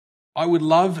I would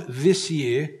love this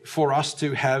year for us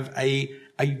to have a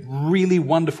really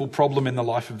wonderful problem in the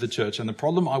life of the church. And the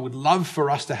problem I would love for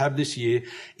us to have this year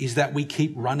is that we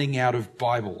keep running out of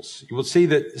Bibles. You will see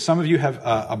that some of you have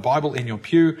a Bible in your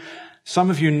pew. Some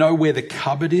of you know where the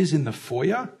cupboard is in the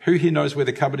foyer. Who here knows where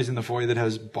the cupboard is in the foyer that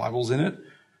has Bibles in it?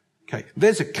 Okay,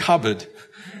 there's a cupboard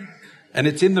and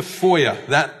it's in the foyer.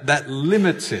 That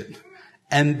limits it.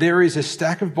 And there is a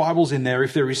stack of Bibles in there.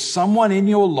 If there is someone in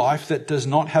your life that does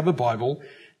not have a Bible,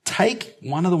 take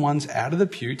one of the ones out of the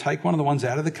pew, take one of the ones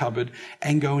out of the cupboard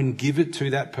and go and give it to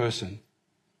that person.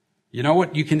 You know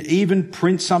what? You can even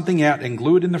print something out and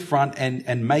glue it in the front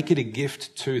and make it a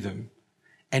gift to them.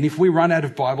 And if we run out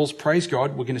of Bibles, praise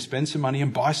God, we're going to spend some money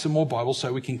and buy some more Bibles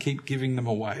so we can keep giving them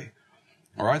away.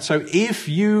 All right. So if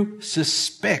you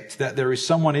suspect that there is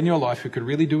someone in your life who could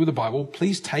really do with a Bible,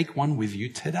 please take one with you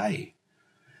today.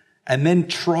 And then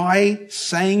try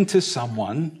saying to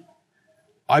someone,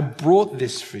 I brought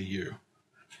this for you.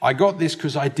 I got this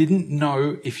because I didn't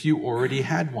know if you already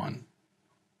had one.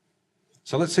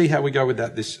 So let's see how we go with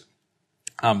that this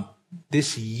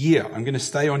year. I'm going to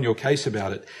stay on your case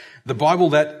about it. The Bible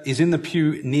that is in the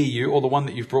pew near you, or the one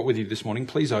that you've brought with you this morning,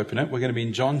 please open it. We're going to be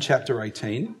in John chapter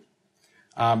 18.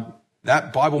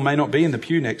 That Bible may not be in the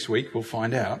pew next week. We'll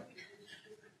find out.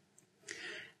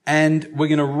 And we're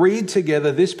going to read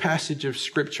together this passage of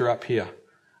scripture up here.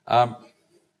 I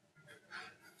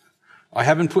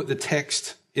haven't put the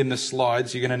text in the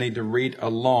slides. You're going to need to read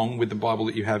along with the Bible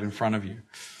that you have in front of you.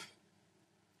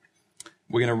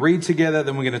 We're going to read together,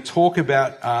 then we're going to talk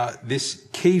about this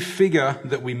key figure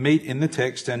that we meet in the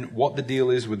text and what the deal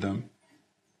is with them.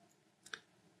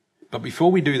 But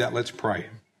before we do that, let's pray.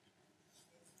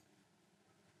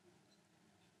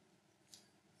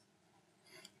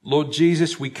 Lord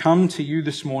Jesus, we come to you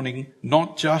this morning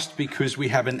not just because we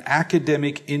have an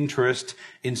academic interest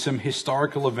in some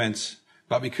historical events,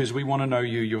 but because we want to know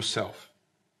you yourself.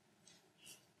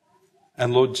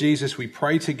 And Lord Jesus, we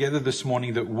pray together this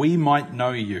morning that we might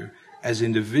know you as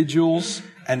individuals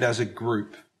and as a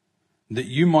group, that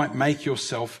you might make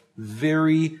yourself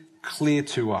very clear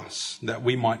to us, that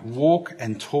we might walk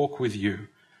and talk with you,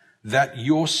 that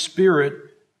your Spirit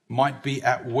might be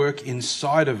at work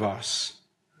inside of us,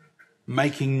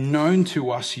 making known to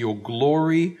us your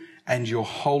glory and your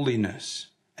holiness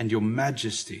and your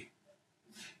majesty.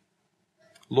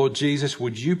 Lord Jesus,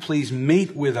 would you please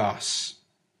meet with us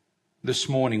this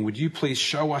morning? Would you please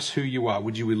show us who you are?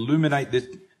 Would you illuminate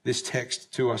this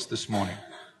text to us this morning?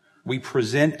 We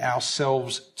present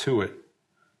ourselves to it.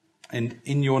 And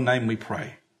in your name we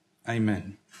pray.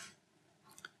 Amen.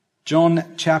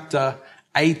 John chapter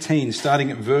 18,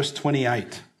 starting at verse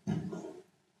 28.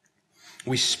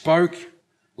 We spoke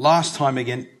last time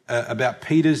again about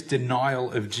Peter's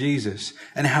denial of Jesus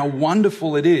and how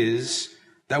wonderful it is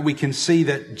that we can see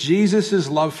that Jesus'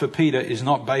 love for Peter is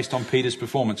not based on Peter's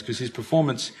performance, because his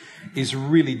performance is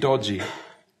really dodgy.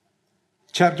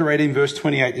 Chapter 18, verse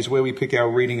 28 is where we pick our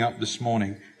reading up this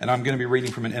morning, and I'm going to be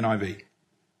reading from an NIV.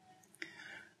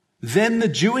 Then the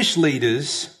Jewish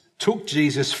leaders took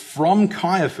Jesus from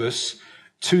Caiaphas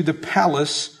to the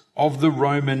palace of the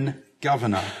Roman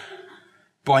governor.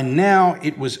 By now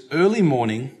it was early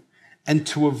morning, and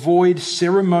to avoid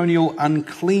ceremonial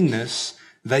uncleanness,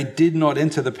 they did not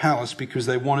enter the palace because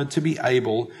they wanted to be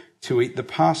able to eat the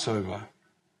Passover.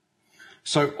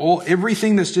 So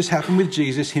everything that's just happened with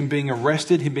Jesus, him being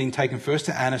arrested, him being taken first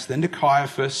to Annas, then to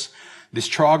Caiaphas, this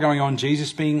trial going on,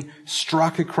 Jesus being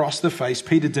struck across the face,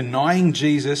 Peter denying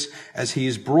Jesus as he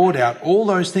is brought out, all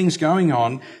those things going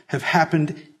on have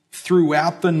happened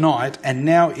throughout the night, and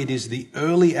now it is the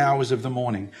early hours of the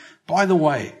morning. By the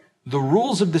way, the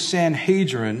rules of the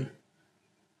Sanhedrin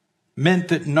meant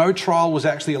that no trial was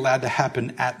actually allowed to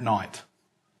happen at night.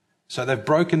 So they've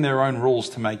broken their own rules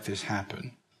to make this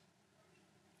happen.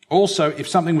 Also, if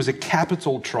something was a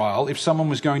capital trial, if someone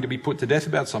was going to be put to death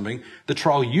about something, the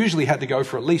trial usually had to go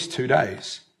for at least 2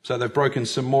 days. So they've broken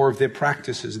some more of their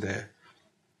practices there.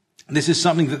 This is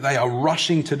something that they are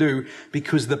rushing to do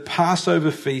because the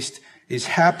Passover feast is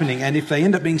happening. And if they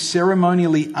end up being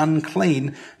ceremonially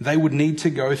unclean, they would need to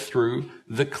go through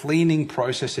the cleaning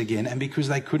process again. And because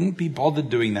they couldn't be bothered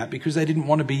doing that, because they didn't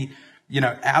want to be,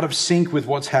 out of sync with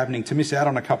what's happening, to miss out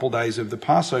on a couple days of the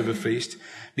Passover feast,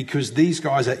 because these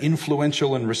guys are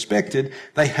influential and respected,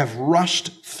 they have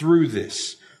rushed through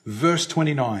this. Verse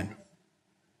 29.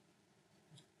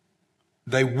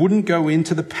 They wouldn't go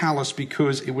into the palace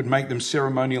because it would make them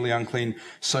ceremonially unclean.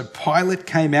 So Pilate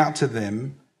came out to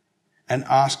them and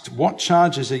asked, "What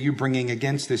charges are you bringing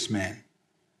against this man?"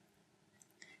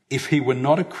 "If he were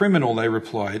not a criminal," they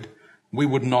replied, "we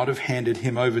would not have handed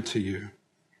him over to you."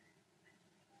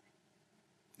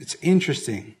 It's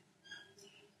interesting.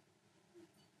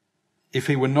 If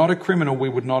he were not a criminal, we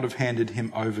would not have handed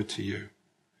him over to you.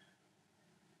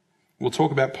 We'll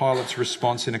talk about Pilate's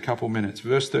response in a couple minutes.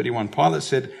 Verse 31, Pilate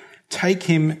said, "Take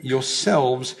him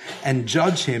yourselves and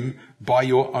judge him by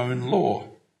your own law."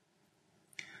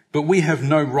 "But we have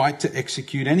no right to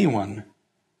execute anyone,"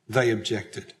 they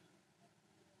objected.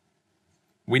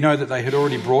 We know that they had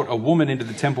already brought a woman into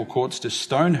the temple courts to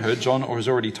stone her. John has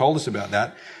already told us about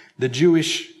that. The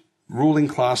Jewish ruling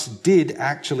class did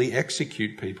actually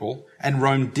execute people, and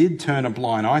Rome did turn a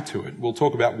blind eye to it. We'll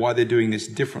talk about why they're doing this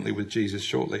differently with Jesus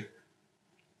shortly.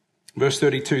 Verse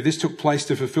 32, this took place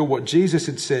to fulfill what Jesus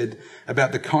had said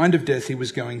about the kind of death he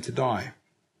was going to die.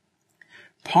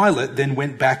 Pilate then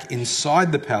went back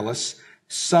inside the palace,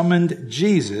 summoned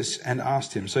Jesus, and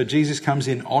asked him. So Jesus comes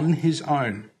in on his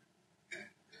own.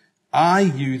 "Are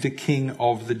you the king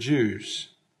of the Jews?"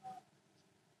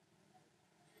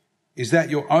 "Is that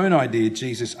your own idea?"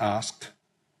 Jesus asked.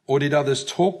 "Or did others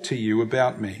talk to you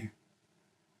about me?"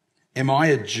 "Am I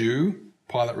a Jew?"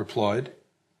 Pilate replied.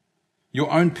 "Your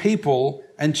own people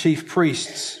and chief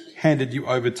priests handed you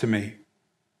over to me.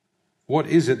 What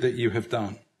is it that you have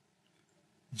done?"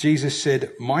 Jesus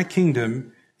said, "My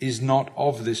kingdom is not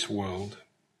of this world.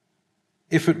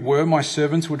 If it were, my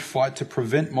servants would fight to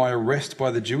prevent my arrest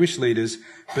by the Jewish leaders,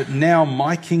 but now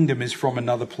my kingdom is from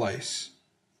another place."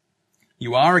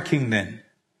 "You are a king then,"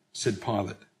 said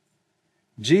Pilate.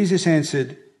 Jesus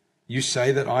answered, "You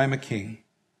say that I am a king.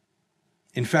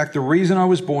 In fact, the reason I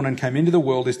was born and came into the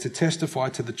world is to testify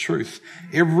to the truth.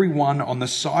 Everyone on the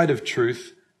side of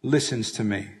truth listens to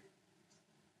me."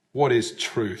 "What is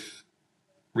truth?"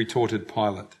 retorted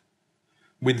Pilate.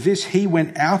 With this, he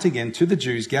went out again to the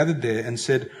Jews gathered there and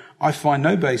said, "I find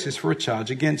no basis for a charge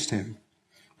against him.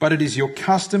 But it is your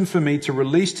custom for me to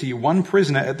release to you one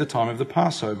prisoner at the time of the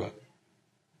Passover.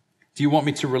 Do you want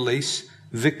me to release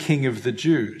the King of the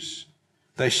Jews?"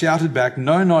 They shouted back,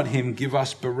 "No, not him. Give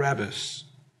us Barabbas."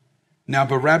 Now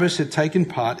Barabbas had taken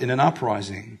part in an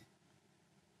uprising.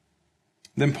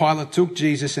 Then Pilate took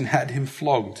Jesus and had him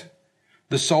flogged.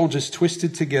 The soldiers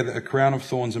twisted together a crown of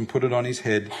thorns and put it on his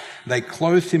head. They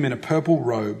clothed him in a purple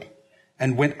robe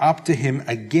and went up to him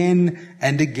again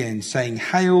and again, saying,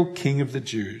 "Hail, King of the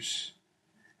Jews."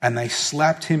 And they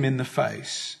slapped him in the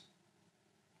face.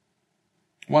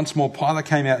 Once more, Pilate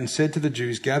came out and said to the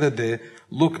Jews gathered there,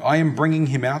 "Look, I am bringing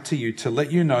him out to you to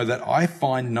let you know that I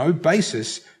find no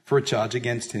basis for a charge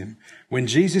against him." When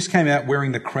Jesus came out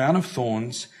wearing the crown of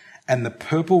thorns and the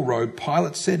purple robe,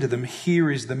 Pilate said to them, "Here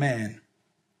is the man."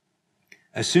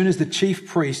 As soon as the chief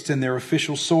priests and their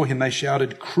officials saw him, they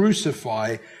shouted,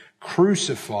 "Crucify,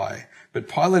 crucify." But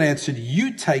Pilate answered,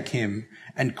 "You take him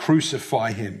and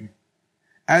crucify him.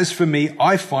 As for me,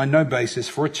 I find no basis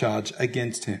for a charge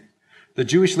against him." The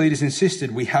Jewish leaders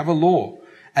insisted, "We have a law,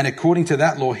 and according to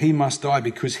that law, he must die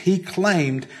because he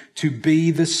claimed to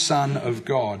be the Son of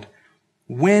God."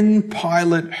 When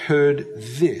Pilate heard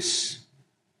this,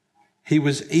 he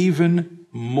was even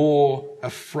more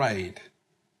afraid.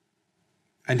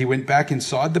 And he went back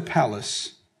inside the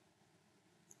palace.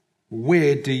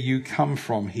 "Where do you come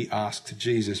from?" he asked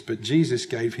Jesus, but Jesus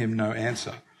gave him no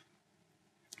answer.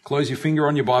 Close your finger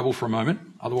on your Bible for a moment,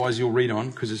 otherwise you'll read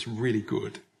on because it's really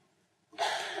good.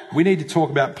 We need to talk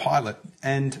about Pilate,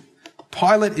 and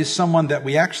Pilate is someone that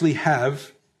we actually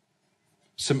have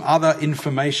some other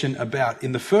information about.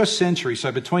 In the first century,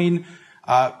 so between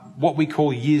what we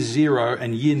call year 0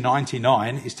 and year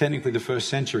 99 is technically the first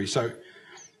century. So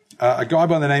a guy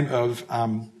by the name of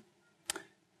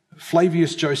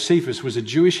Flavius Josephus was a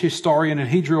Jewish historian, and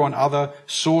he drew on other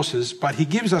sources, but he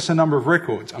gives us a number of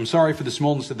records. I'm sorry for the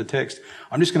smallness of the text.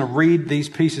 I'm just going to read these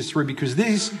pieces through because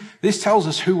this tells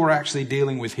us who we're actually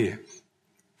dealing with here.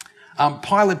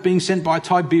 Pilate being sent by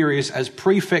Tiberius as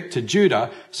prefect to Judah.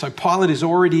 So Pilate is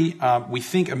already, we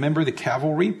think, a member of the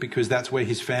cavalry because that's where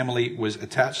his family was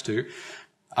attached to.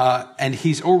 And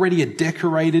he's already a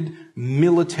decorated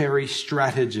military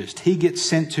strategist. He gets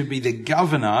sent to be the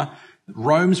governor,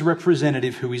 Rome's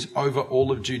representative, who is over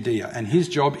all of Judea. And his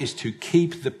job is to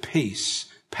keep the peace.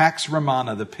 Pax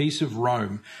Romana, the peace of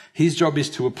Rome. His job is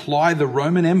to apply the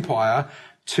Roman Empire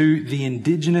to the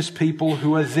indigenous people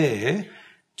who are there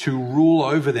to rule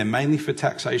over them, mainly for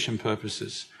taxation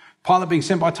purposes. Pilate, being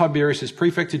sent by Tiberius as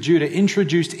prefect to Judah,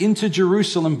 introduced into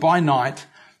Jerusalem by night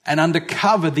and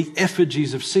undercover the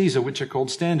effigies of Caesar, which are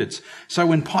called standards. So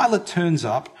when Pilate turns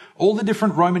up, all the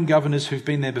different Roman governors who've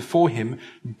been there before him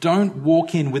don't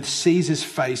walk in with Caesar's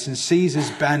face and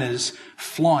Caesar's banners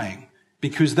flying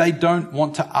because they don't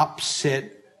want to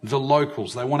upset the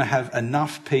locals. They want to have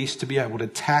enough peace to be able to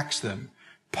tax them.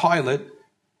 Pilate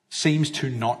seems to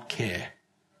not care.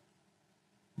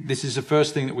 This is the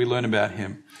first thing that we learn about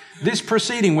him. This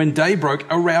proceeding, when day broke,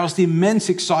 aroused immense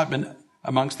excitement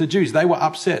amongst the Jews. They were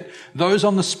upset. Those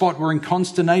on the spot were in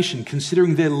consternation,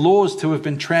 considering their laws to have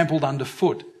been trampled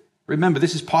underfoot. Remember,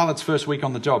 this is Pilate's first week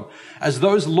on the job, as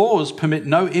those laws permit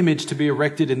no image to be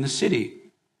erected in the city.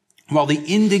 While the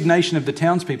indignation of the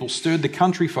townspeople stirred the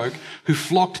country folk who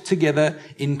flocked together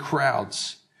in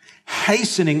crowds.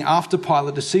 Hastening after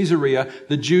Pilate to Caesarea,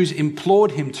 the Jews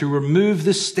implored him to remove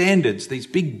the standards, these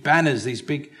big banners, these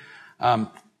big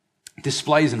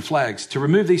displays and flags, to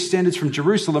remove these standards from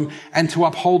Jerusalem and to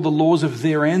uphold the laws of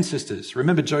their ancestors.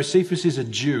 Remember, Josephus is a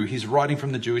Jew. He's writing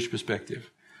from the Jewish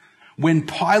perspective. When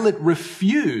Pilate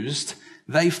refused,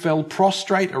 they fell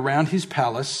prostrate around his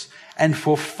palace and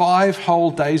for 5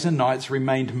 whole days and nights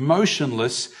remained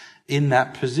motionless in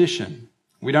that position.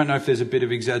 We don't know if there's a bit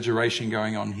of exaggeration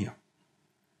going on here.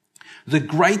 The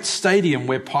great stadium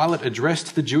where Pilate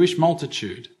addressed the Jewish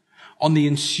multitude. On the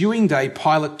ensuing day,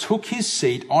 Pilate took his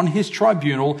seat on his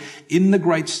tribunal in the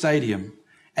great stadium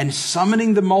and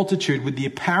summoning the multitude with the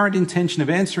apparent intention of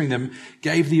answering them,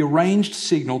 gave the arranged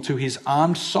signal to his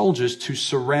armed soldiers to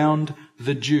surround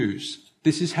the Jews.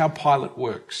 This is how Pilate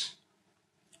works.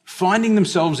 Finding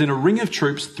themselves in a ring of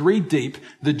troops 3 deep,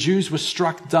 the Jews were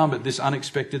struck dumb at this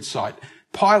unexpected sight.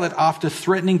 Pilate, after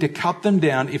threatening to cut them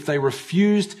down if they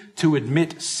refused to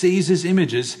admit Caesar's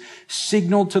images,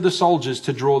 signaled to the soldiers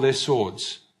to draw their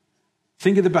swords.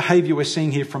 Think of the behavior we're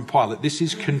seeing here from Pilate. This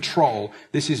is control.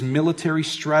 This is military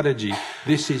strategy.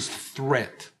 This is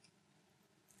threat.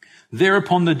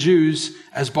 Thereupon the Jews,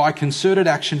 as by concerted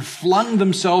action, flung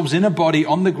themselves in a body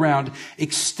on the ground,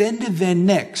 extended their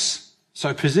necks,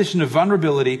 so position of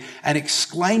vulnerability, and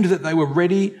exclaimed that they were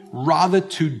ready rather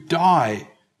to die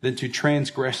than to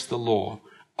transgress the law.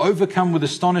 Overcome with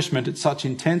astonishment at such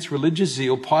intense religious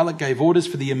zeal, Pilate gave orders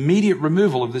for the immediate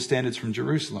removal of the standards from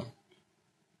Jerusalem.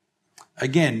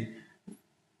 Again,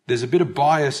 there's a bit of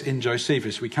bias in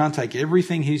Josephus. We can't take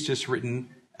everything he's just written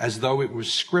as though it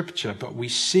was scripture, but we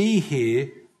see here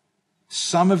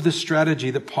some of the strategy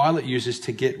that Pilate uses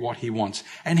to get what he wants.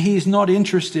 And he's not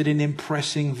interested in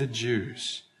impressing the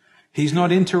Jews. He's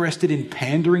not interested in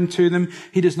pandering to them.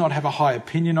 He does not have a high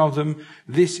opinion of them.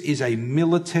 This is a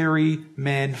military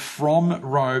man from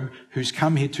Rome who's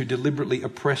come here to deliberately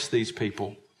oppress these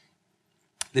people.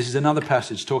 This is another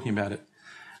passage talking about it.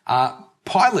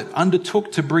 Pilate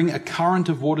undertook to bring a current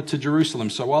of water to Jerusalem.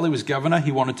 So while he was governor,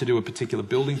 he wanted to do a particular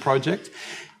building project.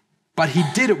 But he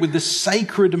did it with the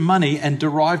sacred money and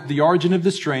derived the origin of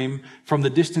the stream from the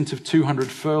distance of 200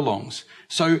 furlongs.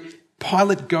 So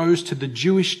Pilate goes to the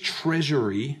Jewish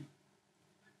treasury,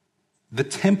 the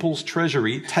temple's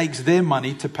treasury, takes their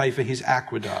money to pay for his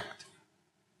aqueduct.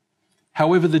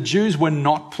 However, the Jews were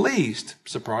not pleased,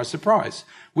 surprise, surprise,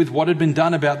 with what had been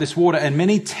done about this water, and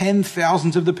many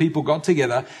 10,000s of the people got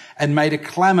together and made a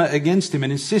clamour against him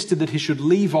and insisted that he should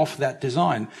leave off that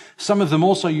design. Some of them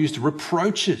also used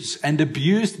reproaches and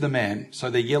abused the man, so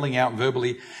they're yelling out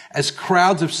verbally, as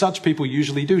crowds of such people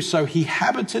usually do. So he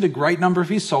habited a great number of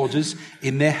his soldiers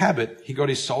in their habit. He got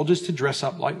his soldiers to dress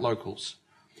up like locals,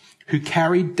 who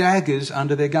carried daggers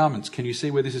under their garments. Can you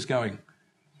see where this is going?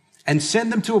 And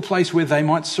send them to a place where they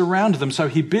might surround them. So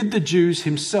he bid the Jews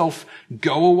himself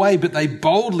go away, but they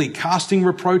boldly, casting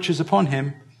reproaches upon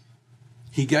him,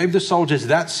 he gave the soldiers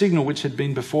that signal which had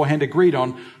been beforehand agreed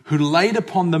on, who laid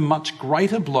upon them much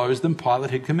greater blows than Pilate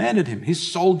had commanded him.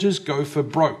 His soldiers go for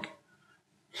broke,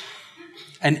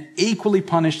 and equally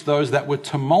punished those that were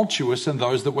tumultuous and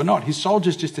those that were not. His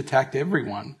soldiers just attacked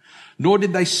everyone, nor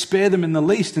did they spare them in the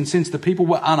least. And since the people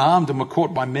were unarmed and were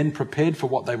caught by men prepared for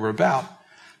what they were about,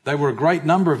 they were a great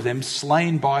number of them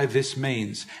slain by this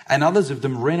means, and others of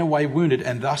them ran away wounded,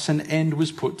 and thus an end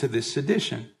was put to this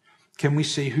sedition. Can we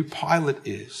see who Pilate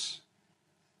is?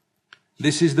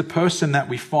 This is the person that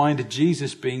we find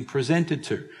Jesus being presented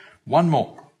to. One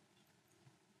more.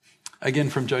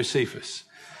 Again from Josephus.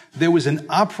 There was an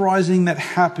uprising that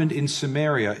happened in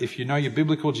Samaria. If you know your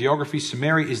biblical geography,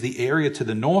 Samaria is the area to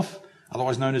the north,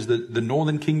 otherwise known as the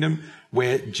northern kingdom,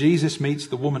 where Jesus meets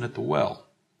the woman at the well.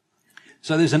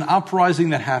 So there's an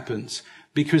uprising that happens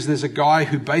because there's a guy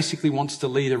who basically wants to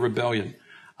lead a rebellion.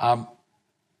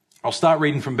 I'll start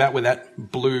reading from about where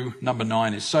that blue number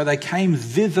 9 is. So they came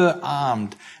thither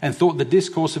armed and thought the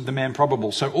discourse of the man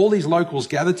probable. So all these locals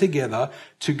gathered together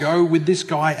to go with this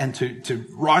guy and to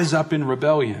rise up in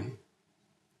rebellion.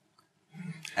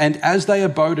 And as they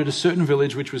abode at a certain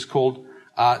village which was called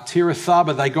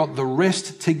Tirathaba, they got the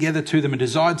rest together to them and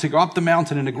desired to go up the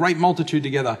mountain in a great multitude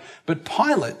together. But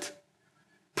Pilate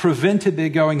prevented their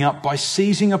going up by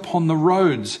seizing upon the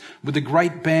roads with a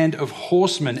great band of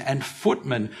horsemen and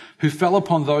footmen who fell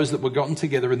upon those that were gotten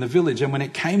together in the village. And when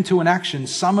it came to an action,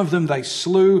 some of them they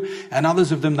slew and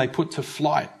others of them they put to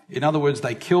flight. In other words,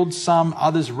 they killed some,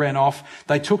 others ran off.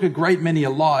 They took a great many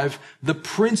alive, the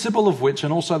principal of which,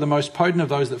 and also the most potent of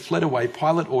those that fled away,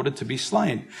 Pilate ordered to be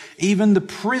slain. Even the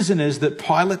prisoners that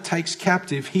Pilate takes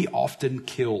captive, he often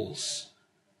kills.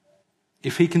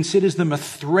 If he considers them a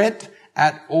threat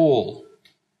at all.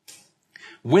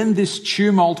 When this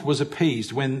tumult was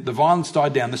appeased, when the violence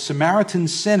died down, the Samaritan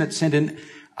Senate sent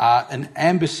an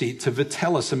embassy to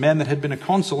Vitellius, a man that had been a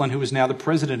consul and who was now the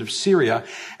president of Syria,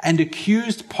 and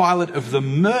accused Pilate of the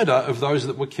murder of those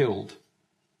that were killed.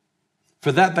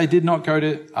 For that they did not go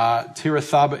to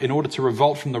Tirathaba in order to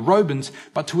revolt from the Romans,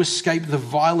 but to escape the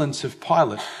violence of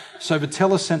Pilate. So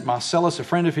Vitellius sent Marcellus, a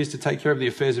friend of his, to take care of the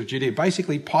affairs of Judea.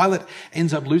 Basically, Pilate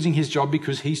ends up losing his job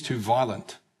because he's too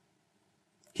violent.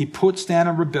 He puts down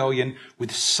a rebellion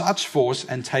with such force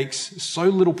and takes so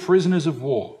little prisoners of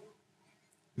war.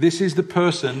 This is the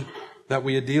person that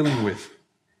we are dealing with.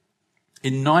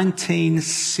 In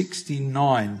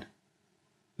 1969,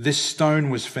 this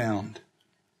stone was found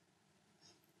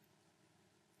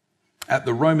at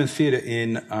the Roman theatre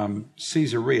in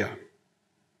Caesarea.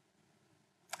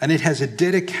 And it has a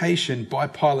dedication by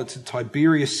Pilate to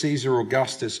Tiberius Caesar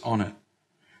Augustus on it.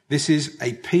 This is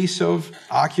a piece of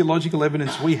archaeological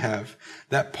evidence we have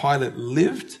that Pilate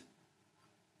lived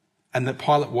and that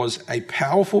Pilate was a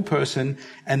powerful person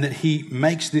and that he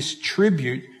makes this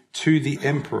tribute to the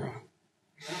emperor.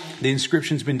 The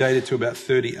inscription's been dated to about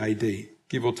 30 AD,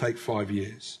 give or take 5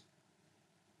 years.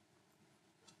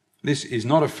 This is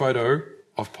not a photo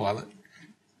of Pilate.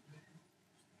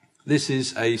 This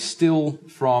is a still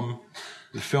from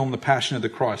the film The Passion of the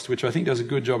Christ, which I think does a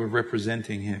good job of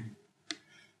representing him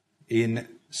in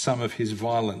some of his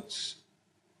violence.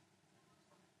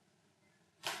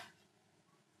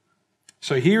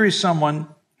 So here is someone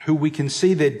who we can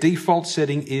see their default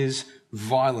setting is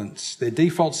violence. Their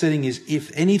default setting is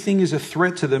if anything is a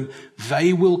threat to them,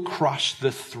 they will crush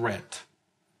the threat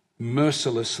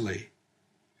mercilessly.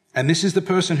 And this is the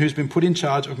person who's been put in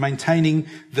charge of maintaining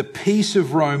the peace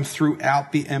of Rome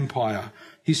throughout the empire.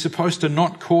 He's supposed to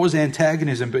not cause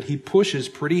antagonism, but he pushes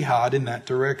pretty hard in that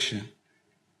direction.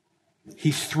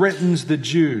 He threatens the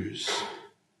Jews.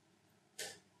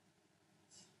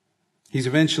 He's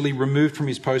eventually removed from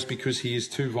his post because he is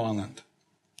too violent.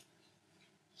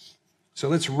 So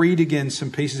let's read again some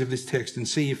pieces of this text and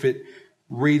see if it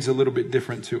reads a little bit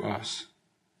different to us.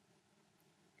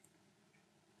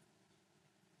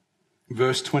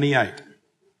 Verse 28.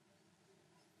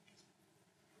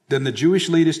 Then the Jewish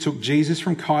leaders took Jesus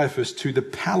from Caiaphas to the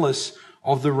palace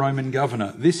of the Roman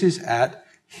governor. This is at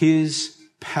his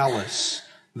palace.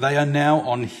 They are now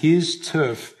on his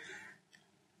turf.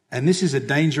 And this is a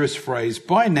dangerous phrase.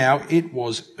 By now it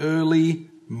was early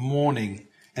morning,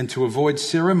 and to avoid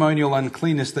ceremonial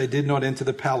uncleanness, they did not enter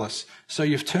the palace. So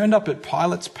you've turned up at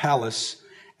Pilate's palace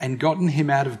and gotten him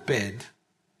out of bed.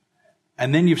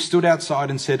 And then you've stood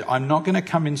outside and said, I'm not going to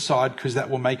come inside because that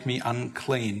will make me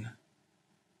unclean.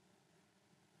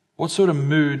 What sort of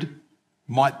mood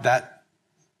might that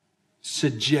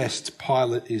suggest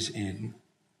Pilate is in?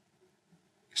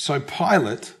 So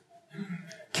Pilate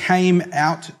came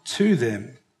out to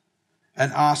them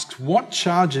and asked, what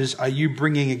charges are you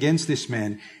bringing against this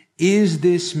man? Is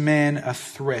this man a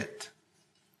threat?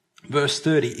 Verse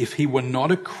 30, if he were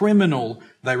not a criminal,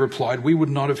 they replied, we would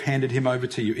not have handed him over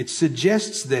to you. It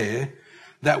suggests there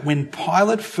that when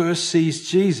Pilate first sees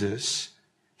Jesus,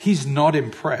 he's not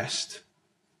impressed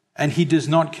and he does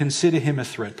not consider him a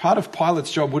threat. Part of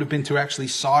Pilate's job would have been to actually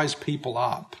size people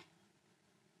up.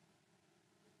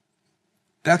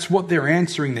 That's what they're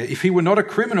answering there. If he were not a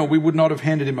criminal, we would not have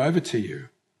handed him over to you.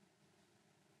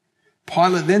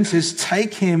 Pilate then says,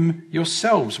 take him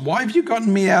yourselves. Why have you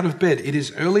gotten me out of bed? It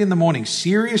is early in the morning.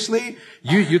 Seriously?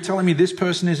 You're telling me this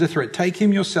person is a threat. Take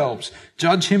him yourselves.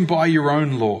 Judge him by your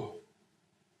own law.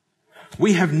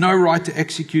 We have no right to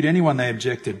execute anyone, they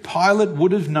objected. Pilate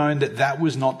would have known that that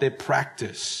was not their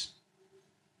practice.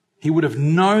 He would have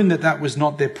known that that was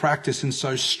not their practice. And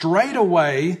so straight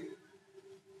away,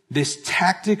 this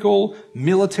tactical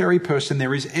military person,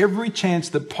 there is every chance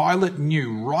that Pilate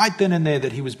knew right then and there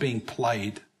that he was being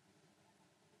played.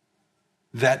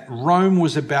 That Rome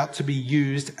was about to be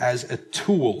used as a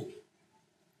tool.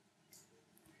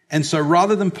 And so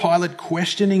rather than Pilate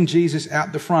questioning Jesus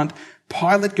out the front,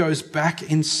 Pilate goes back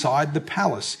inside the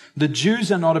palace. The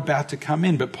Jews are not about to come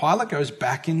in, but Pilate goes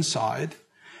back inside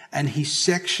and he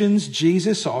sections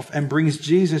Jesus off and brings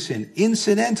Jesus in.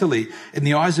 Incidentally, in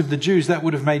the eyes of the Jews, that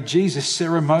would have made Jesus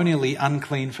ceremonially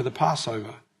unclean for the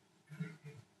Passover.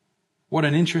 What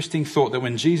an interesting thought, that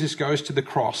when Jesus goes to the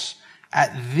cross,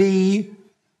 at the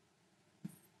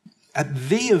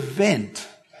event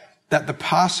that the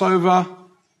Passover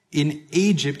in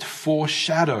Egypt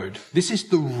foreshadowed, this is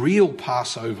the real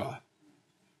Passover.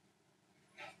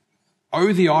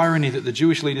 Oh, the irony that the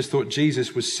Jewish leaders thought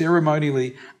Jesus was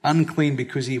ceremonially unclean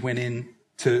because he went in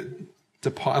to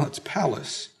Pilate's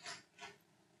palace.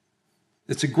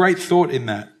 It's a great thought in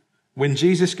that when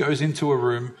Jesus goes into a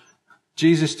room,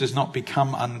 Jesus does not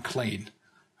become unclean.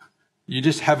 You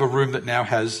just have a room that now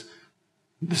has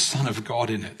the Son of God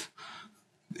in it.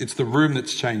 It's the room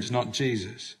that's changed, not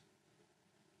Jesus.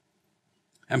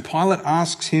 And Pilate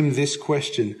asks him this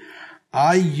question,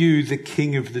 "Are you the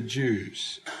King of the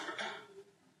Jews?"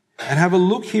 And have a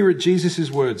look here at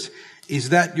Jesus' words. "Is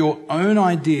that your own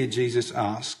idea," Jesus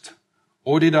asked,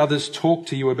 "or did others talk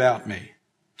to you about me?"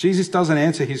 Jesus doesn't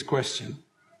answer his question.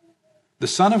 The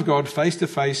Son of God face to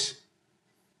face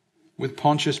with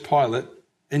Pontius Pilate,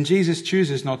 and Jesus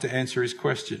chooses not to answer his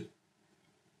question.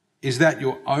 "Is that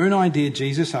your own idea,"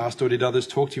 Jesus asked, "or did others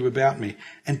talk to you about me?"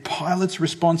 And Pilate's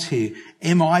response here,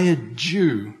 "Am I a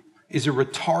Jew?" is a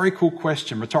rhetorical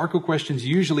question. Rhetorical questions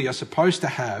usually are supposed to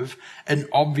have an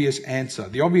obvious answer.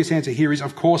 The obvious answer here is,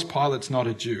 of course, Pilate's not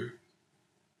a Jew.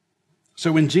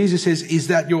 So when Jesus says, "Is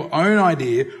that your own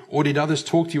idea, or did others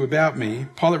talk to you about me?"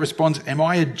 Pilate responds, "Am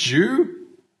I a Jew?"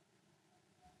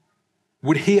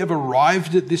 Would he have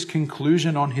arrived at this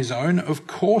conclusion on his own? Of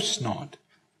course not.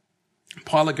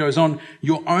 Pilate goes on,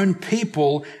 "Your own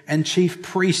people and chief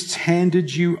priests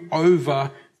handed you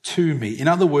over to me." In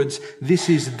other words, this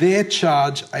is their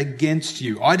charge against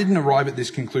you. I didn't arrive at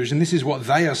this conclusion. This is what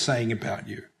they are saying about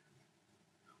you.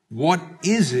 What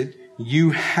is it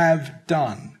you have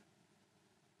done?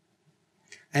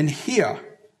 And here,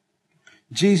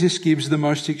 Jesus gives the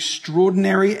most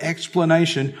extraordinary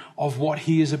explanation of what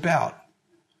he is about.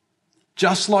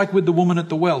 Just like with the woman at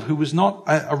the well, who was not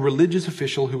a religious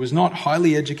official, who was not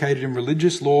highly educated in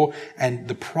religious law and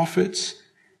the prophets.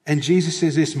 And Jesus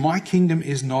says this, "My kingdom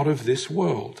is not of this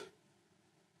world."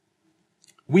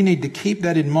 We need to keep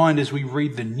that in mind as we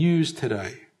read the news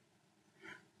today.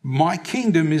 My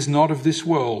kingdom is not of this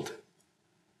world.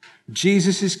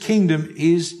 Jesus' kingdom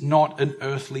is not an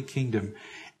earthly kingdom.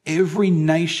 Every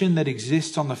nation that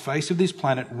exists on the face of this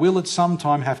planet will at some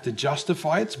time have to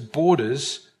justify its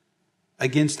borders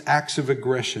against acts of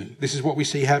aggression. This is what we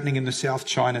see happening in the South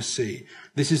China Sea.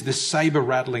 This is the saber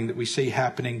rattling that we see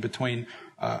happening between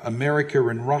America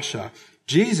and Russia.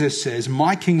 Jesus says,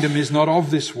 "My kingdom is not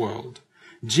of this world."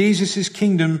 Jesus'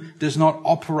 kingdom does not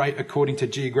operate according to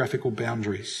geographical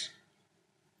boundaries.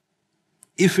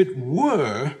 If it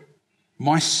were,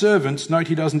 my servants, note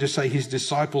he doesn't just say his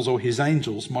disciples or his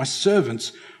angels, my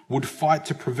servants would fight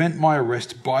to prevent my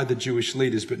arrest by the Jewish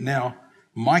leaders. But now,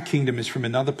 my kingdom is from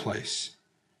another place.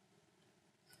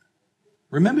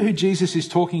 Remember who Jesus is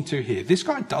talking to here. This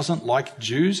guy doesn't like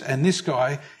Jews, and this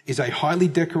guy is a highly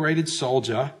decorated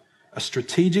soldier, a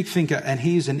strategic thinker, and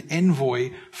he is an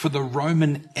envoy for the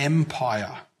Roman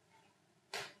Empire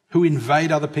who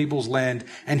invade other people's land.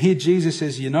 And here Jesus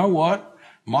says, "You know what?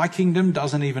 My kingdom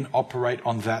doesn't even operate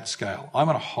on that scale. I'm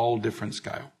on a whole different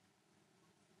scale.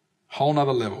 Whole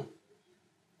nother level."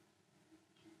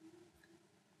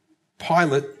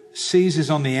 Pilate seizes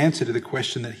on the answer to the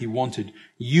question that he wanted.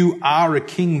 "You are a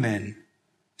king then,"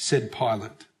 said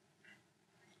Pilate.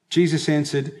 Jesus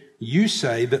answered, "You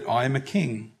say that I am a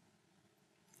king."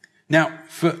 Now,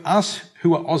 for us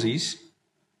who are Aussies,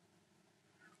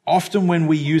 often when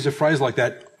we use a phrase like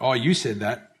that, "Oh, you said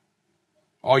that,"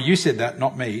 "Oh, you said that,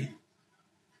 not me,"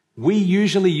 we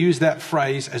usually use that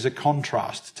phrase as a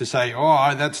contrast to say,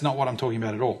 "Oh, that's not what I'm talking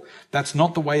about at all." That's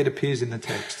not the way it appears in the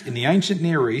text. In the ancient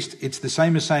Near East, it's the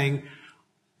same as saying,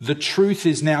 "The truth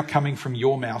is now coming from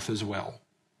your mouth as well."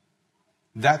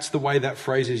 That's the way that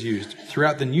phrase is used.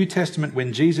 Throughout the New Testament,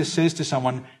 when Jesus says to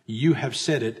someone, "You have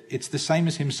said it," it's the same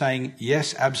as him saying,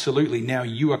 "Yes, absolutely, now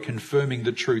you are confirming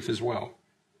the truth as well."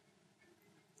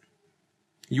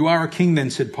 "You are a king then,"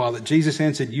 said Pilate. Jesus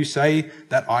answered, "You say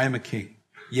that I am a king.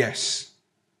 Yes,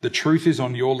 the truth is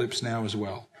on your lips now as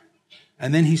well."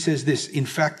 And then he says this, "In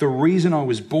fact, the reason I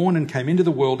was born and came into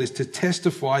the world is to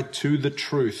testify to the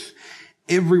truth.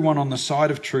 Everyone on the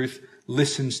side of truth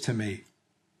listens to me."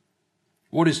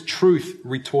 "What is truth?"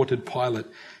 retorted Pilate.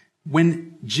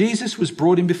 When Jesus was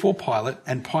brought in before Pilate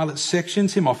and Pilate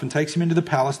sections him off and takes him into the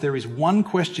palace, there is one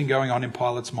question going on in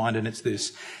Pilate's mind, and it's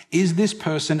this: is this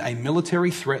person a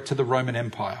military threat to the Roman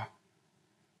Empire?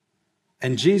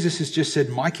 And Jesus has just said,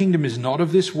 my kingdom is not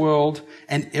of this world,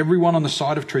 and everyone on the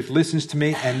side of truth listens to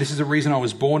me, and this is the reason I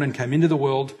was born and came into the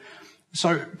world.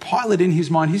 So Pilate, in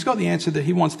his mind, he's got the answer that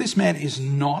he wants. This man is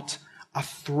not a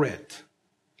threat.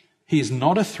 He is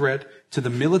not a threat to the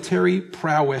military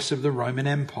prowess of the Roman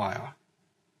Empire.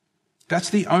 That's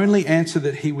the only answer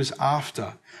that he was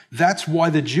after. That's why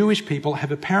the Jewish people have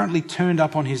apparently turned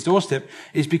up on his doorstep,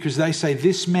 is because they say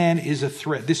this man is a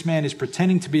threat. This man is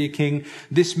pretending to be a king.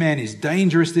 This man is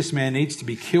dangerous. This man needs to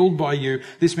be killed by you.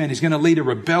 This man is going to lead a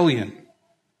rebellion.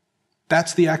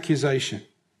 That's the accusation.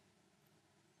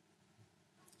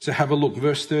 So have a look,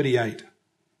 verse 38.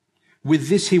 With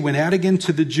this he went out again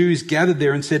to the Jews gathered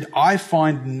there and said, I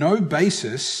find no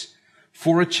basis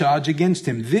for a charge against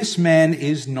him. This man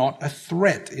is not a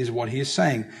threat, is what he is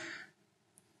saying.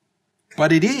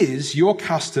 But it is your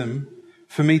custom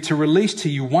for me to release to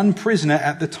you one prisoner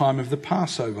at the time of the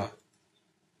Passover.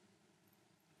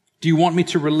 Do you want me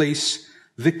to release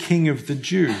the King of the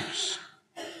Jews?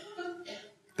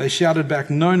 They shouted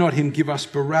back, no, not him, give us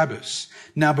Barabbas.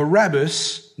 Now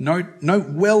Barabbas, note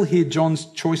well here John's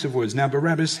choice of words. Now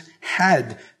Barabbas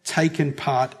had taken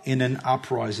part in an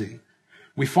uprising.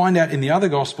 We find out in the other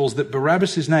Gospels that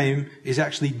Barabbas' name is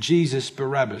actually Jesus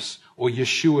Barabbas or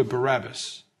Yeshua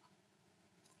Barabbas.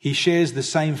 He shares the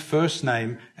same first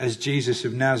name as Jesus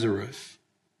of Nazareth.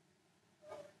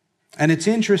 And it's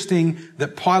interesting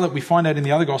that Pilate, we find out in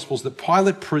the other Gospels, that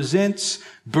Pilate presents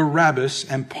Barabbas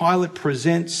and Pilate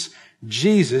presents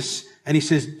Jesus, and he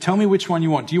says, tell me which one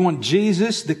you want. Do you want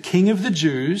Jesus, the King of the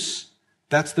Jews?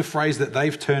 That's the phrase that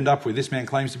they've turned up with. This man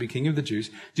claims to be King of the Jews.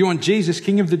 Do you want Jesus,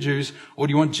 King of the Jews, or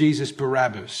do you want Jesus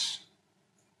Barabbas?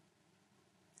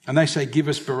 And they say, give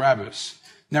us Barabbas.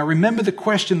 Now remember the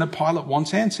question that Pilate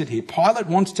wants answered here. Pilate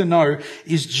wants to know,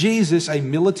 is Jesus a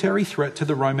military threat to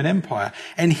the Roman Empire?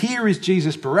 And here is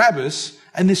Jesus Barabbas,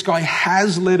 and this guy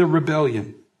has led a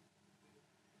rebellion.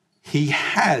 He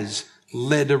has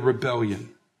led a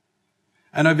rebellion.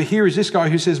 And over here is this guy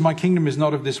who says, my kingdom is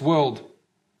not of this world.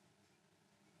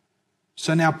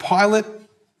 So now Pilate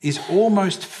is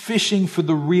almost fishing for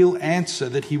the real answer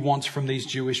that he wants from these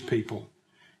Jewish people.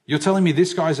 You're telling me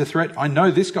this guy's a threat? I know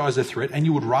this guy's a threat, and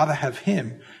you would rather have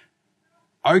him.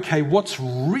 Okay, what's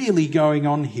really going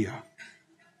on here?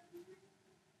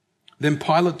 Then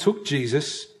Pilate took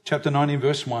Jesus, chapter 19,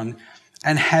 verse 1,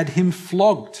 and had him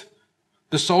flogged.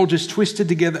 The soldiers twisted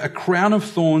together a crown of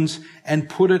thorns and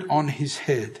put it on his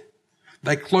head.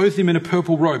 They clothed him in a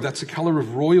purple robe. That's the color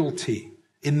of royalty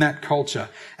in that culture,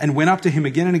 and went up to him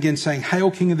again and again saying, Hail,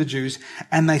 King of the Jews,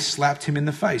 and they slapped him in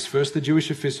the face. First the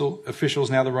Jewish officials,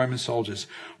 now the Roman soldiers.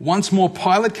 Once more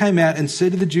Pilate came out and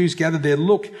said to the Jews gathered there,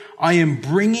 Look, I am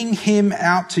bringing him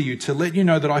out to you to let you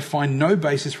know that I find no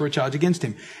basis for a charge against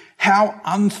him. How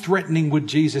unthreatening would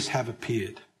Jesus have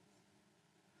appeared?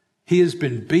 He has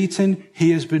been beaten.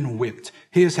 He has been whipped.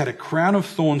 He has had a crown of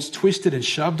thorns twisted and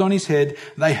shoved on his head.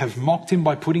 They have mocked him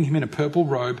by putting him in a purple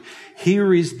robe.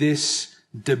 Here is this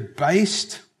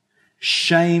debased,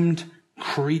 shamed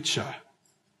creature.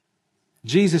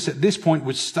 Jesus at this point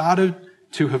was started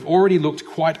to have already looked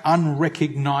quite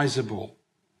unrecognizable.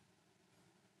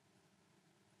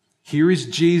 Here is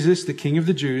Jesus, the King of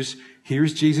the Jews. Here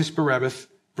is Jesus Barabbas.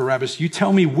 You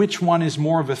tell me which one is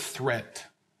more of a threat.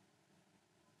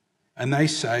 And they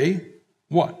say,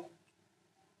 what?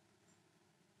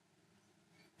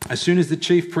 As soon as the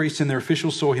chief priests and their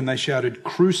officials saw him, they shouted,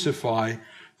 Crucify,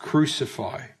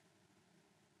 crucify.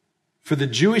 For the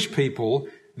Jewish people,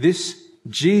 this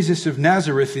Jesus of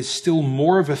Nazareth is still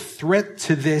more of a threat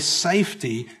to their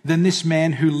safety than this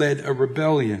man who led a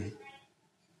rebellion.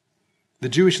 The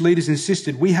Jewish leaders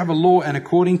insisted, we have a law, and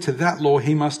according to that law,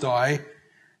 he must die.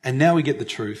 And now we get the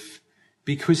truth,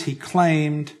 because he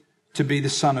claimed to be the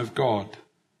Son of God.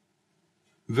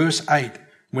 Verse 8,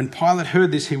 when Pilate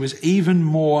heard this, he was even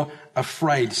more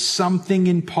afraid. Something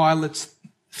in Pilate's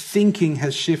thinking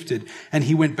has shifted, and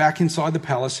he went back inside the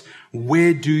palace.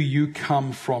 Where do you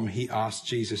come from? He asked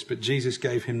Jesus, but Jesus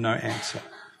gave him no answer.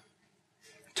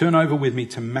 Turn over with me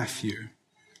to Matthew.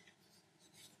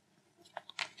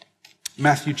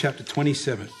 Matthew chapter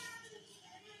 27.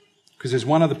 Because there's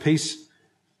one other piece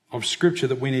of scripture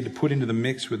that we need to put into the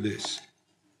mix with this.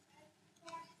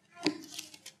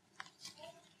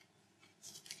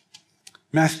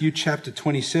 Matthew chapter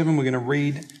 27, we're going to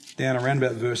read down around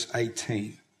about verse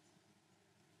 18.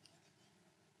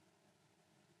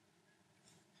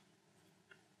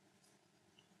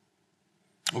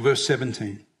 Or verse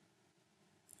 17.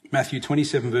 Matthew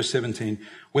 27, verse 17.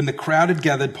 When the crowd had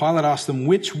gathered, Pilate asked them,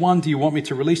 which one do you want me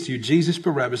to release to you, Jesus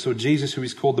Barabbas or Jesus who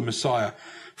is called the Messiah?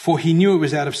 For he knew it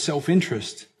was out of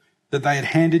self-interest that they had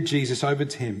handed Jesus over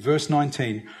to him. Verse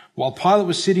 19, while Pilate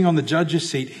was sitting on the judge's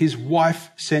seat, his wife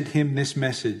sent him this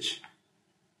message: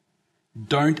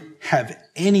 "Don't have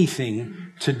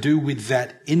anything to do with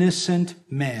that innocent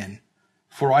man,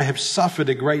 for I have suffered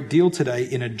a great deal today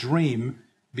in a dream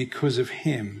because of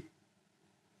him."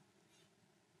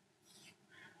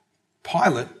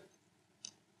 Pilate,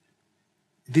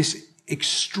 this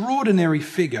extraordinary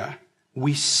figure,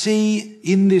 we see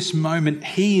in this moment,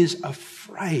 he is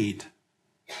afraid.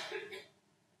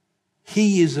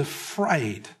 He is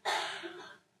afraid.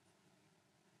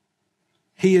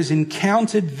 He has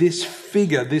encountered this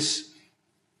figure, this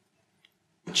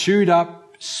chewed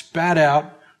up, spat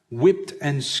out, whipped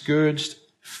and scourged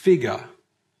figure.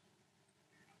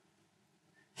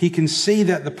 He can see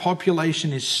that the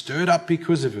population is stirred up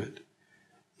because of it.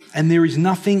 And there is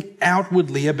nothing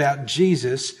outwardly about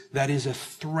Jesus that is a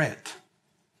threat.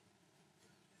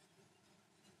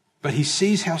 But he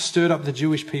sees how stirred up the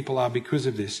Jewish people are because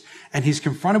of this. And he's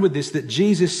confronted with this, that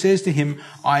Jesus says to him,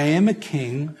 "I am a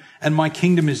king, and my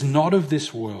kingdom is not of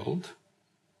this world."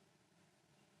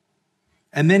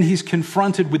 And then he's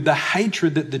confronted with the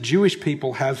hatred that the Jewish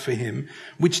people have for him,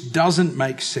 which doesn't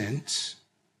make sense.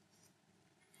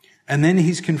 And then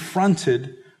he's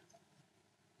confronted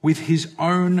with his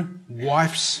own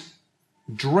wife's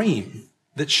dream,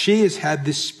 that she has had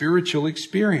this spiritual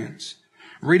experience.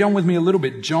 Read on with me a little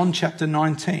bit. John chapter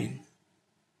 19,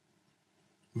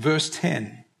 verse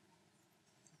 10.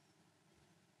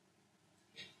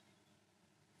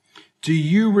 "Do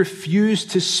you refuse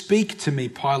to speak to me?"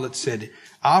 Pilate said.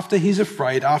 After he's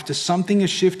afraid, after something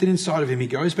has shifted inside of him, he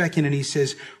goes back in and he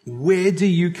says, "Where do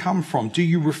you come from? Do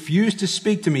you refuse to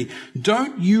speak to me?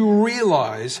 Don't you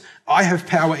realize I have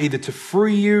power either to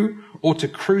free you or to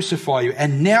crucify you?"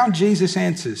 And now Jesus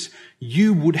answers,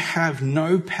 "You would have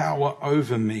no power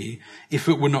over me if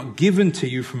it were not given to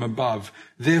you from above.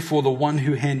 Therefore, the one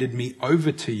who handed me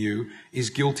over to you is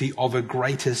guilty of a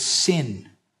greater sin."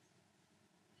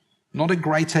 Not a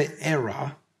greater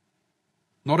error,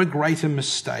 not a greater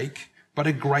mistake, but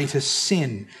a greater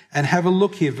sin. And have a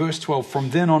look here, verse 12.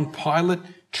 "From then on, Pilate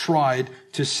tried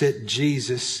to set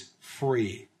Jesus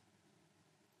free."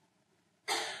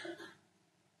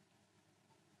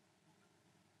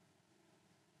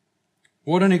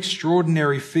 What an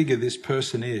extraordinary figure this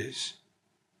person is.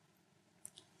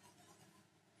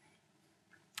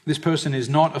 This person is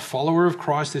not a follower of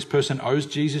Christ. This person owes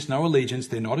Jesus no allegiance.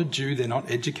 They're not a Jew. They're not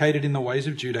educated in the ways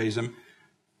of Judaism.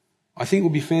 I think it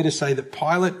would be fair to say that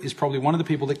Pilate is probably one of the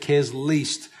people that cares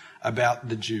least about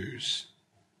the Jews.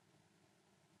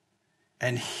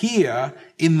 And here,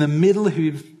 in the middle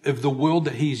of the world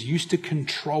that he is used to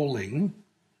controlling,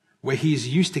 where he is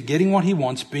used to getting what he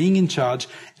wants, being in charge,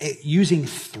 using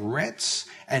threats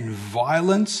and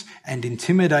violence and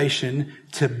intimidation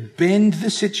to bend the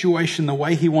situation the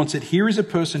way he wants it, here is a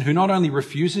person who not only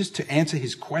refuses to answer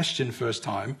his question first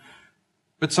time,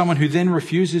 but someone who then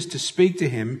refuses to speak to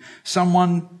him,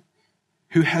 someone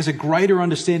who has a greater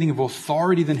understanding of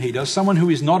authority than he does, someone who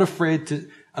is not afraid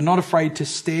to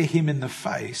stare him in the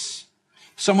face,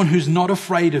 someone who's not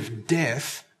afraid of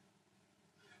death,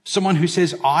 someone who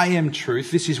says, "I am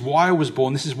truth. This is why I was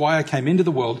born. This is why I came into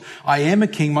the world. I am a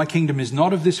king. My kingdom is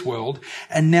not of this world."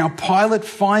 And now Pilate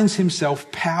finds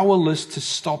himself powerless to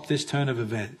stop this turn of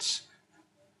events.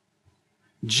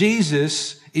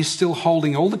 Jesus is still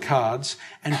holding all the cards,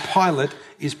 and Pilate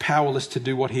is powerless to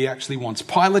do what he actually wants.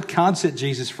 Pilate can't set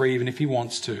Jesus free even if he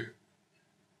wants to.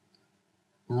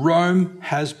 Rome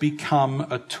has become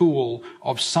a tool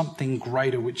of something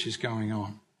greater which is going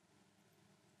on.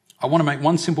 I want to make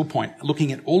one simple point.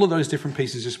 Looking at all of those different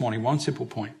pieces this morning, one simple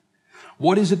point.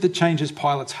 What is it that changes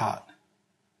Pilate's heart?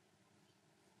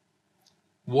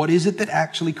 What is it that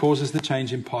actually causes the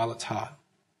change in Pilate's heart?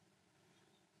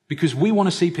 Because we want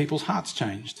to see people's hearts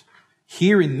changed.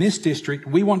 Here in this district,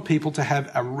 we want people to have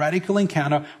a radical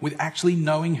encounter with actually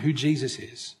knowing who Jesus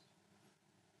is.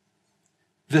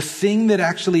 The thing that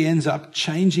actually ends up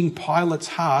changing Pilate's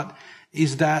heart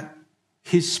is that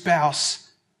his spouse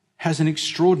has an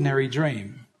extraordinary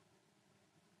dream.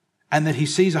 And that he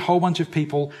sees a whole bunch of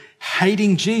people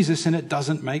hating Jesus and it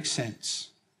doesn't make sense.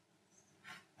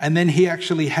 And then he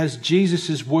actually has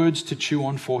Jesus' words to chew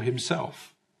on for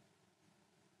himself.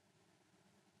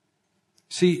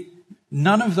 See,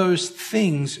 none of those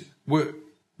things were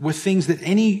things that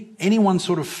anyone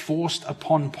sort of forced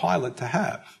upon Pilate to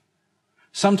have.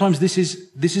 Sometimes this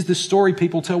is the story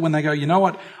people tell when they go, "You know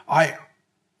what, I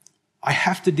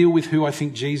have to deal with who I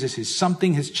think Jesus is.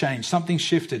 Something has changed. Something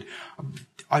shifted.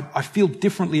 I feel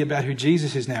differently about who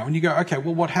Jesus is now." And you go, "Okay,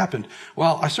 well, what happened?"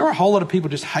 "Well, I saw a whole lot of people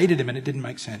just hated him and it didn't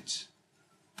make sense."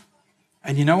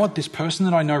 And you know what? This person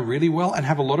that I know really well and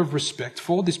have a lot of respect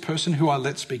for, this person who I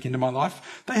let speak into my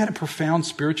life, they had a profound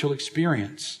spiritual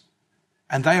experience.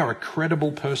 And they are a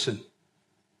credible person.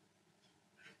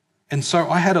 And so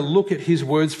I had a look at his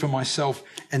words for myself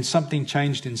and something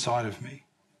changed inside of me.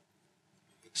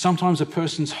 Sometimes a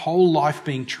person's whole life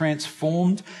being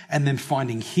transformed and then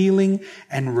finding healing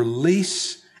and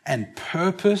release and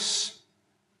purpose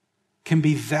can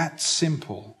be that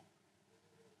simple.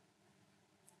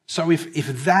 So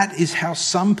if that is how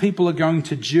some people are going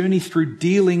to journey through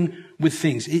dealing with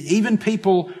things, even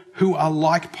people who are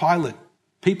like Pilate,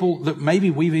 people that maybe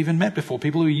we've even met before,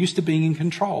 people who are used to being in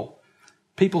control,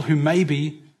 people who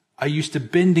maybe are used to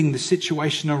bending the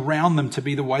situation around them to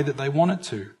be the way that they want it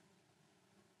to.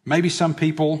 Maybe some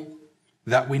people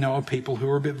that we know are people who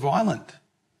are a bit violent,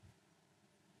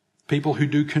 people who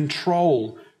do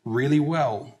control really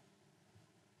well.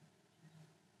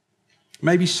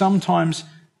 Maybe sometimes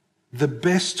the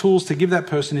best tools to give that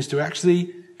person is to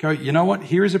actually go, you know what,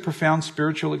 here is a profound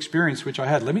spiritual experience which I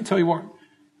had. Let me tell you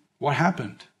what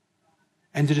happened.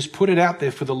 And to just put it out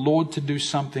there for the Lord to do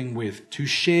something with, to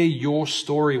share your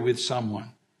story with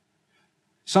someone.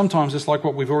 Sometimes it's like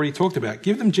what we've already talked about.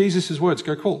 Give them Jesus' words.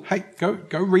 Go, cool. Hey,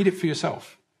 go read it for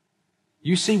yourself.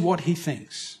 You see what he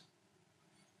thinks.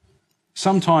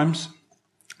 Sometimes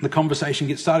the conversation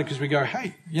gets started because we go,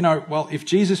 hey, well, if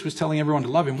Jesus was telling everyone to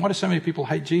love him, why do so many people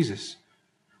hate Jesus?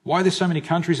 Why are there so many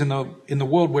countries in the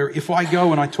world where if I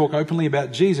go and I talk openly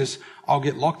about Jesus, I'll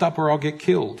get locked up or I'll get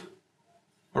killed?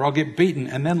 Or I'll get beaten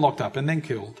and then locked up and then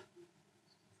killed?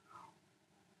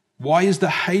 Why is the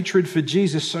hatred for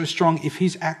Jesus so strong if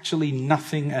he's actually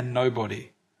nothing and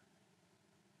nobody?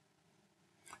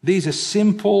 These are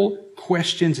simple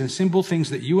questions and simple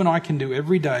things that you and I can do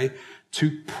every day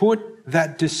to put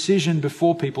that decision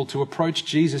before people to approach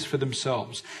Jesus for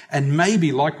themselves. And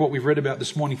maybe, like what we've read about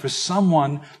this morning, for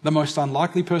someone, the most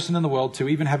unlikely person in the world, to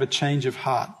even have a change of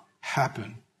heart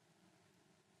happen.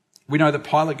 We know that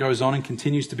Pilate goes on and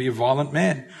continues to be a violent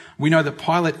man. We know that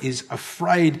Pilate is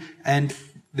afraid, and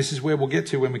this is where we'll get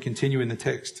to when we continue in the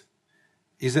text,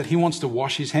 is that he wants to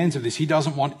wash his hands of this. He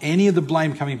doesn't want any of the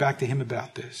blame coming back to him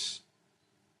about this.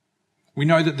 We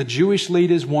know that the Jewish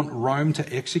leaders want Rome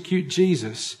to execute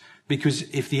Jesus because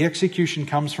if the execution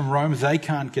comes from Rome, they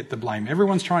can't get the blame.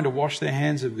 Everyone's trying to wash their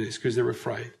hands of this because they're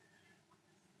afraid.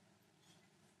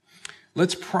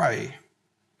 Let's pray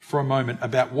for a moment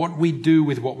about what we do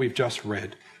with what we've just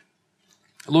read.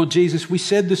 Lord Jesus, we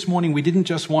said this morning we didn't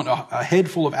just want a head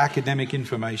full of academic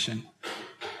information,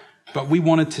 but we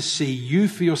wanted to see you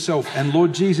for yourself. And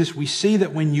Lord Jesus, we see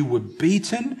that when you were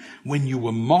beaten, when you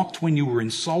were mocked, when you were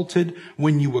insulted,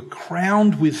 when you were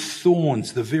crowned with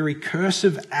thorns, the very curse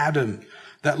of Adam,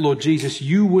 that Lord Jesus,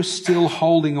 you were still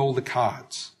holding all the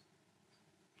cards.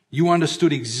 You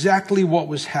understood exactly what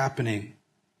was happening.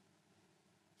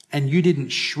 And you didn't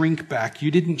shrink back.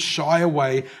 You didn't shy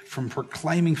away from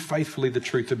proclaiming faithfully the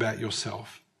truth about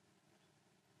yourself.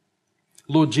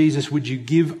 Lord Jesus, would you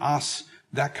give us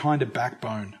that kind of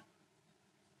backbone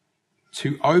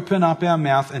to open up our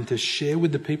mouth and to share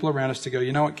with the people around us to go,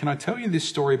 you know what, can I tell you this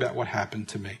story about what happened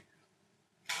to me?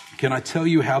 Can I tell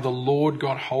you how the Lord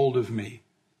got hold of me?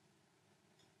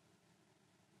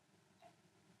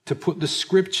 To put the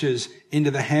scriptures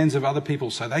into the hands of other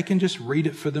people so they can just read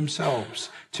it for themselves,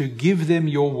 to give them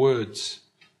your words.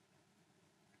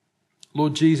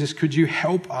 Lord Jesus, could you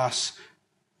help us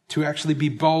to actually be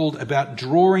bold about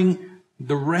drawing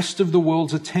the rest of the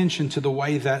world's attention to the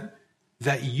way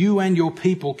that you and your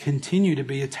people continue to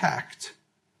be attacked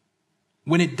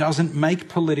when it doesn't make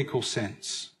political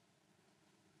sense.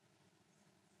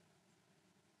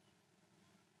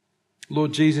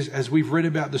 Lord Jesus, as we've read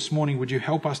about this morning, would you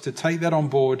help us to take that on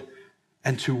board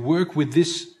and to work with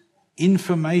this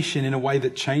information in a way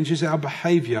that changes our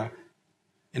behavior,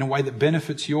 in a way that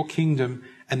benefits your kingdom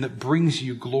and that brings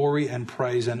you glory and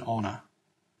praise and honor.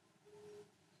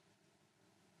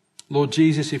 Lord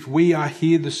Jesus, if we are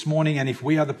here this morning and if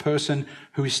we are the person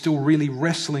who is still really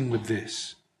wrestling with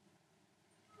this,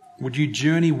 would you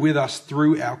journey with us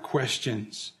through our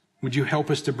questions? Would you help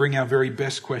us to bring our very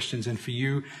best questions and for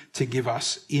you to give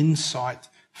us insight,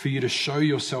 for you to show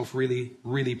yourself really,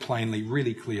 really plainly,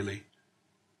 really clearly?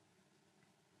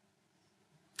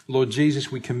 Lord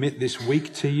Jesus, we commit this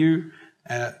week to you.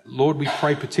 Lord, we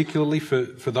pray particularly for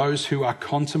those who are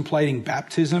contemplating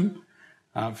baptism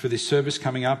for this service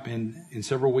coming up in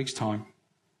several weeks' time.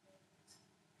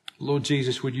 Lord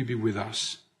Jesus, would you be with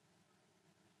us?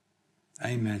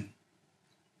 Amen.